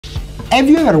Have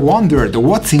you ever wondered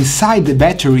what's inside the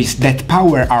batteries that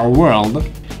power our world?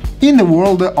 In the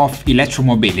world of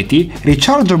electromobility,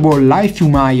 rechargeable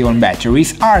lithium-ion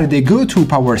batteries are the go-to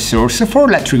power source for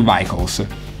electric vehicles.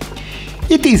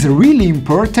 It is really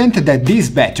important that these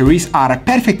batteries are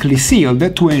perfectly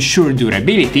sealed to ensure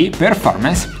durability,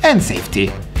 performance and safety.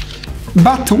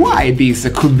 But why this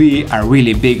could be a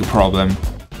really big problem?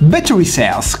 Battery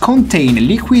cells contain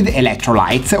liquid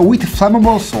electrolytes with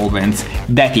flammable solvents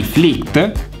that, if leaked,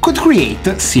 could create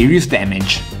serious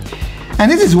damage.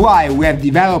 And this is why we have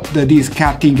developed this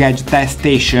cutting-edge test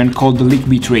station called the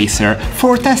Electrolyte Tracer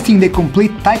for testing the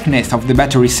complete thickness of the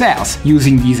battery cells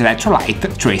using this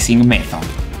electrolyte tracing method.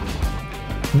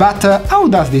 But how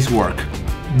does this work?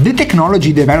 The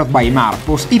technology developed by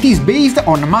Marposs is based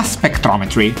on mass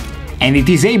spectrometry, and it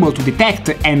is able to detect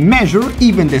and measure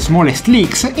even the smallest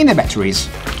leaks in the batteries.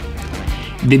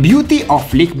 The beauty of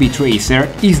Electrolyte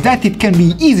Tracer is that it can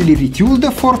be easily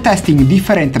retooled for testing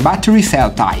different battery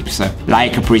cell types,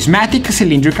 like prismatic,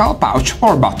 cylindrical, pouch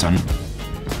or button.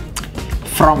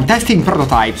 From testing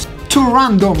prototypes to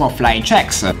random offline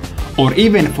checks, or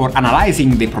even for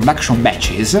analyzing the production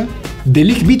batches, the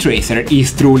Electrolyte Tracer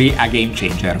is truly a game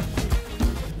changer.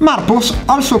 Marposs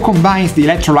also combines the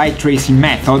electrolyte tracing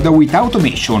method with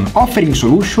automation, offering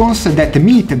solutions that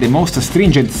meet the most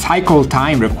stringent cycle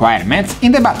time requirements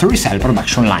in the battery cell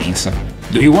production lines.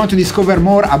 Do you want to discover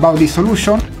more about this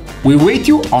solution? We wait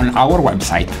you on our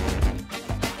website.